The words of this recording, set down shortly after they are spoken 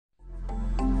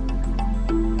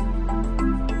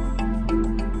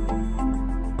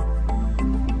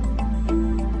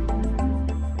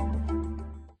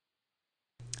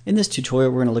In this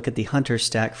tutorial, we're going to look at the Hunter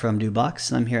stack from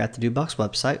Doobox. I'm here at the Doobox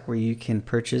website where you can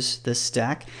purchase this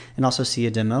stack and also see a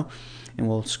demo. And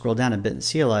we'll scroll down a bit and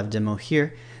see a live demo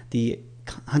here. The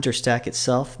Hunter stack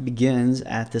itself begins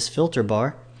at this filter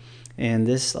bar, and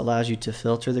this allows you to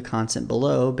filter the content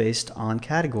below based on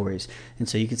categories. And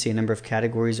so you can see a number of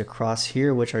categories across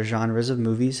here, which are genres of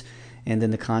movies, and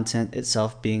then the content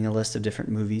itself being a list of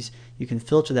different movies. You can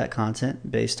filter that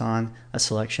content based on a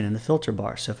selection in the filter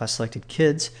bar. So if I selected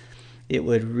kids, it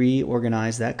would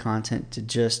reorganize that content to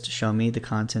just show me the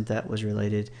content that was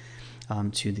related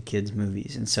to the kids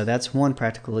movies. And so that's one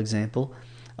practical example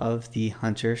of the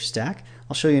Hunter stack.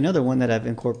 I'll show you another one that I've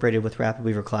incorporated with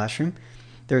RapidWeaver Classroom.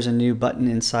 There's a new button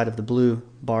inside of the blue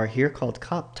bar here called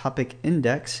Topic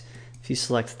Index. If you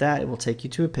select that, it will take you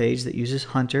to a page that uses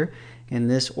Hunter, and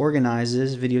this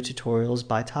organizes video tutorials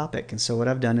by topic. And so what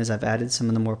I've done is I've added some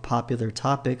of the more popular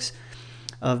topics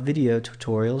of video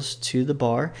tutorials to the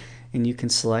bar, and you can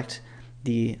select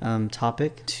the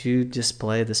topic to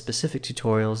display the specific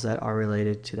tutorials that are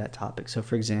related to that topic. So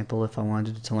for example, if I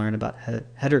wanted to learn about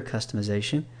header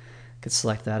customization, I could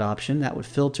select that option. That would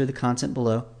filter the content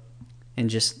below and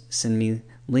just send me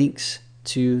links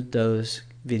to those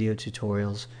video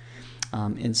tutorials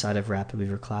inside of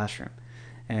RapidWeaver Classroom.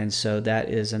 And so that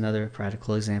is another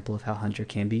practical example of how Hunter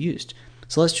can be used.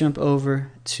 So let's jump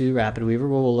over to RapidWeaver where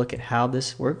we'll look at how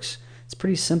this works. It's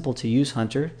pretty simple to use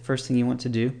Hunter. First thing you want to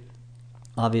do,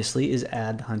 obviously, is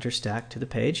add the Hunter stack to the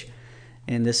page.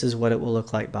 And this is what it will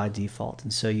look like by default.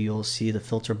 And so you'll see the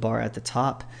filter bar at the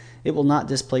top. It will not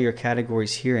display your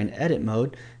categories here in edit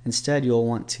mode. Instead, you'll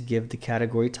want to give the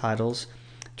category titles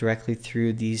directly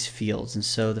through these fields. And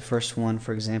so the first one,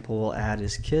 for example, we'll add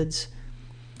is kids.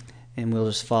 And we'll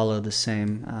just follow the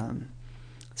same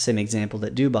example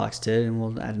that Doobox did, and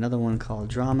we'll add another one called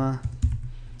drama,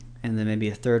 and then maybe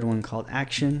a third one called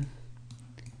action.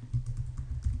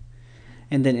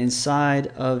 And then inside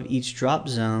of each drop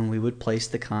zone, we would place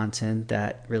the content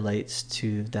that relates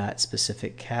to that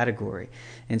specific category.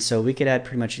 And so we could add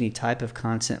pretty much any type of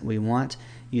content we want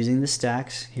using the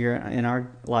stacks here in our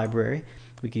library.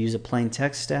 We could use a plain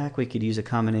text stack, we could use a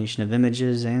combination of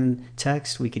images and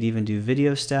text, we could even do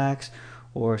video stacks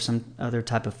or some other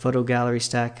type of photo gallery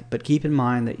stack, but keep in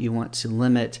mind that you want to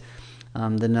limit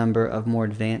the number of more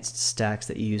advanced stacks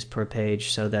that you use per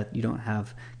page so that you don't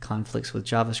have conflicts with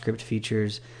JavaScript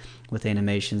features, with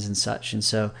animations and such. And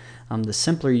so the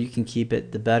simpler you can keep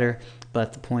it, the better,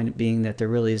 but the point being that there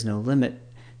really is no limit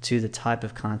to the type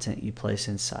of content you place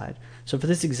inside. So for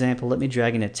this example, let me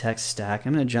drag in a text stack.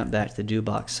 I'm going to jump back to the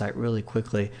Doobox site really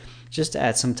quickly just to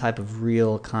add some type of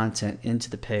real content into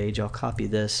the page. I'll copy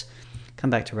this, come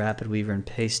back to RapidWeaver and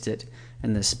paste it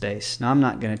in this space. Now I'm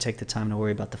not going to take the time to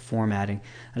worry about the formatting.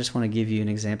 I just want to give you an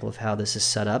example of how this is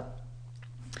set up.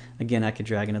 Again, I could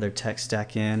drag another text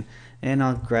stack in and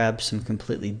I'll grab some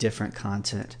completely different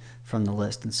content from the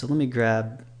list. And so let me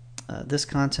grab this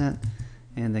content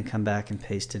and then come back and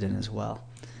paste it in as well.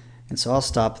 And so I'll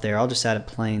stop there. I'll just add a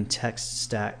plain text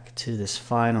stack to this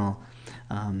final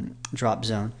drop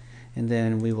zone, and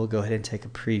then we will go ahead and take a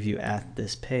preview at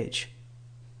this page.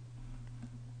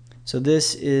 So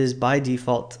this is by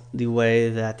default the way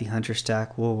that the Hunter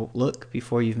stack will look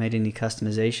before you've made any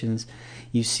customizations.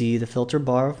 You see the filter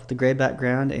bar with the gray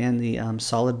background and the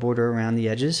solid border around the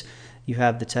edges. You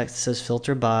have the text that says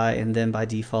filter by, and then by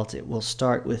default it will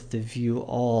start with the view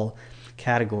all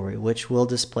category, which will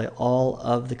display all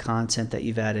of the content that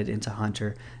you've added into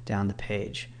Hunter down the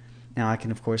page. Now I can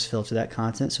of course filter that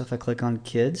content, so if I click on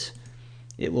kids,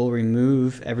 it will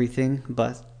remove everything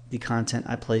but the content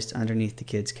I placed underneath the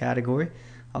kids category.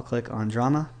 I'll click on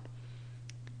drama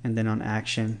and then on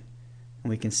action, and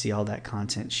we can see all that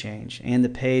content change. And the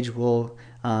page will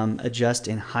adjust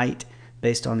in height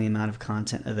based on the amount of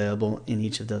content available in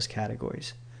each of those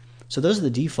categories. So those are the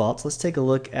defaults. Let's take a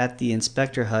look at the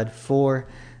inspector HUD for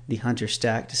the Hunter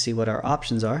stack to see what our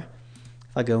options are.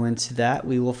 If I go into that,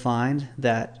 we will find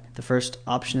that the first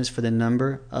option is for the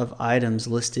number of items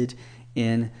listed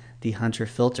in the Hunter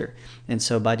filter. And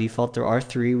so by default there are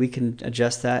 3. We can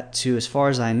adjust that to, as far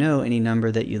as I know, any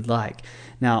number that you'd like.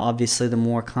 Now obviously the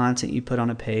more content you put on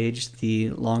a page, the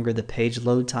longer the page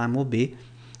load time will be.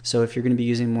 So if you're going to be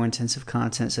using more intensive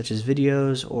content such as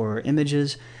videos or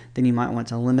images, then you might want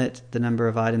to limit the number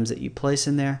of items that you place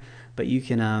in there, but you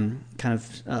can kind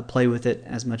of play with it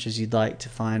as much as you'd like to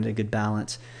find a good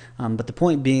balance. But the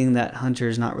point being that Hunter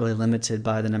is not really limited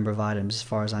by the number of items as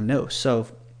far as I know. So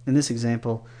in this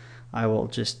example, I will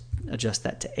just adjust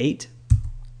that to 8.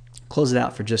 Close it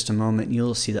out for just a moment.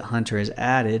 You'll see that Hunter has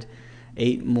added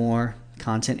 8 more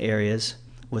content areas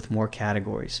with more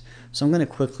categories. So I'm going to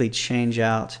quickly change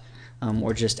out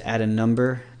or just add a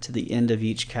number to the end of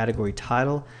each category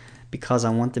title, because I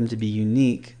want them to be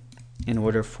unique in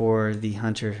order for the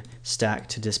Hunter stack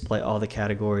to display all the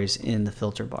categories in the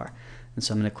filter bar. And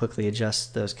so I'm going to quickly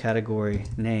adjust those category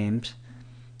names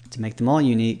to make them all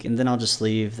unique, and then I'll just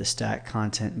leave the stack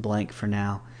content blank for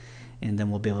now, and then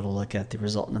we'll be able to look at the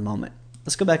result in a moment.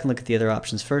 Let's go back and look at the other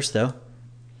options first though.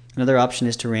 Another option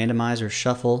is to randomize or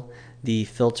shuffle the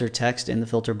filter text in the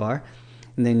filter bar,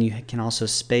 and then you can also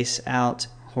space out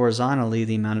horizontally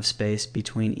the amount of space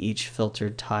between each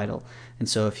filtered title. And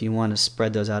so if you want to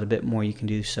spread those out a bit more, you can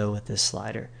do so with this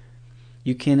slider.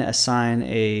 You can assign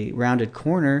a rounded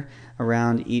corner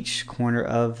around each corner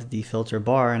of the filter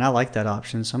bar, and I like that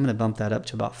option, so I'm going to bump that up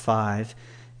to about 5,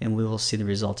 and we will see the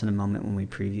result in a moment when we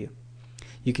preview.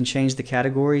 You can change the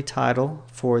category title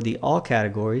for the all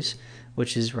categories,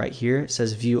 which is right here. It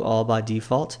says view all by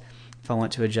default. If I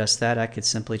want to adjust that, I could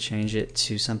simply change it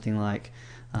to something like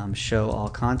show all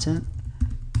content.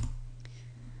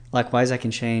 Likewise, I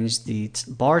can change the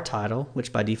bar title,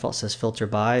 which by default says filter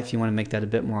by. If you want to make that a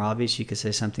bit more obvious, you could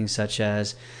say something such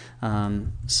as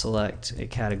select a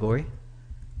category.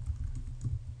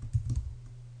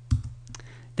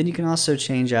 Then you can also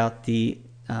change out the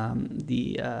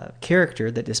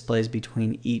character that displays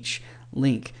between each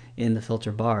link in the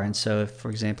filter bar. And so, if, for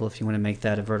example, if you want to make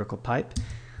that a vertical pipe,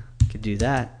 you could do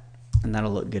that, and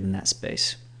that'll look good in that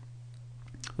space.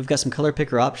 We've got some color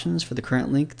picker options for the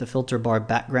current link, the filter bar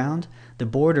background, the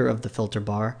border of the filter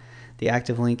bar, the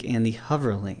active link, and the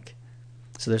hover link.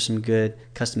 So there's some good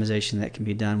customization that can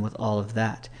be done with all of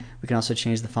that. We can also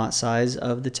change the font size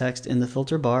of the text in the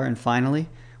filter bar, and finally,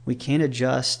 we can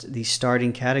adjust the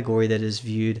starting category that is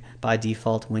viewed by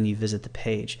default when you visit the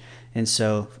page. And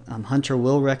so Hunter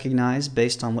will recognize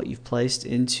based on what you've placed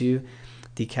into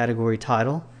the category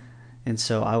title. And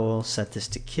so I will set this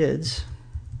to kids,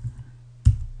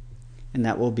 and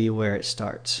that will be where it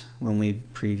starts when we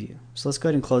preview. So let's go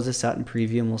ahead and close this out and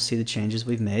preview, and we'll see the changes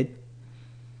we've made.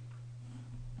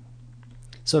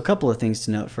 So a couple of things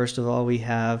to note. First of all, we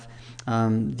have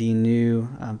the new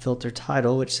filter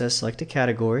title, which says select a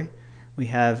category. We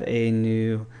have a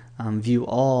new view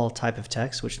all type of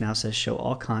text, which now says show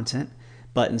all content.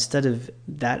 But instead of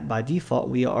that by default,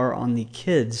 we are on the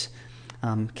kids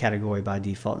category by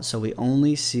default. So we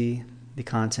only see the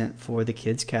content for the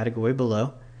kids category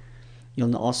below.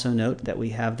 You'll also note that we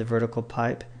have the vertical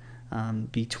pipe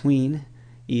between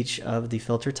each of the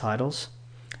filter titles,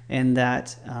 and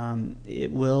that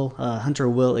Hunter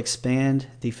will expand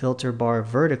the filter bar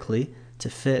vertically to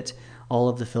fit all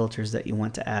of the filters that you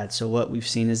want to add. So what we've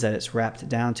seen is that it's wrapped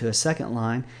down to a second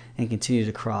line and continues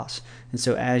across. And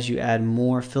so as you add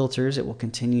more filters, it will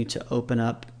continue to open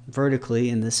up vertically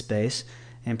in this space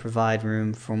and provide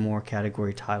room for more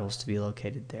category titles to be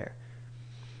located there.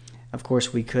 Of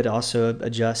course, we could also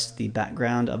adjust the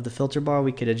background of the filter bar.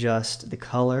 We could adjust the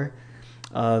color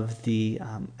of the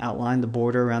outline, the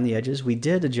border around the edges. We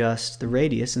did adjust the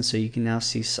radius, and so you can now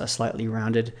see a slightly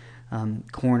rounded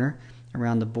corner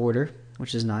around the border,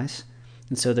 which is nice.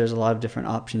 And so there's a lot of different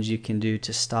options you can do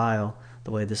to style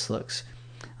the way this looks.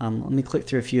 Let me click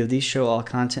through a few of these. Show all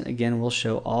content. Again, we'll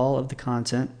show all of the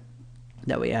content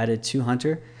that we added to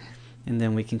Hunter, and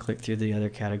then we can click through the other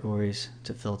categories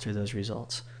to filter those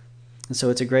results. And so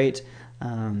it's a great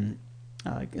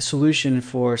solution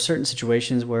for certain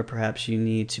situations where perhaps you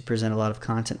need to present a lot of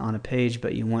content on a page,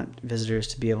 but you want visitors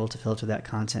to be able to filter that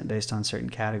content based on certain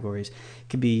categories. It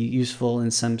could be useful in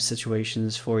some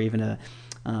situations for even a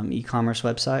e-commerce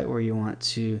website where you want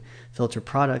to filter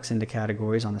products into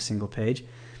categories on a single page.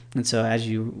 And so as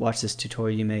you watch this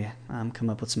tutorial, you may come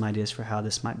up with some ideas for how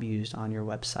this might be used on your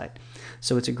website.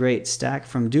 So it's a great stack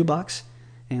from Doobox,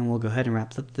 and we'll go ahead and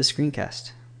wrap up the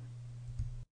screencast.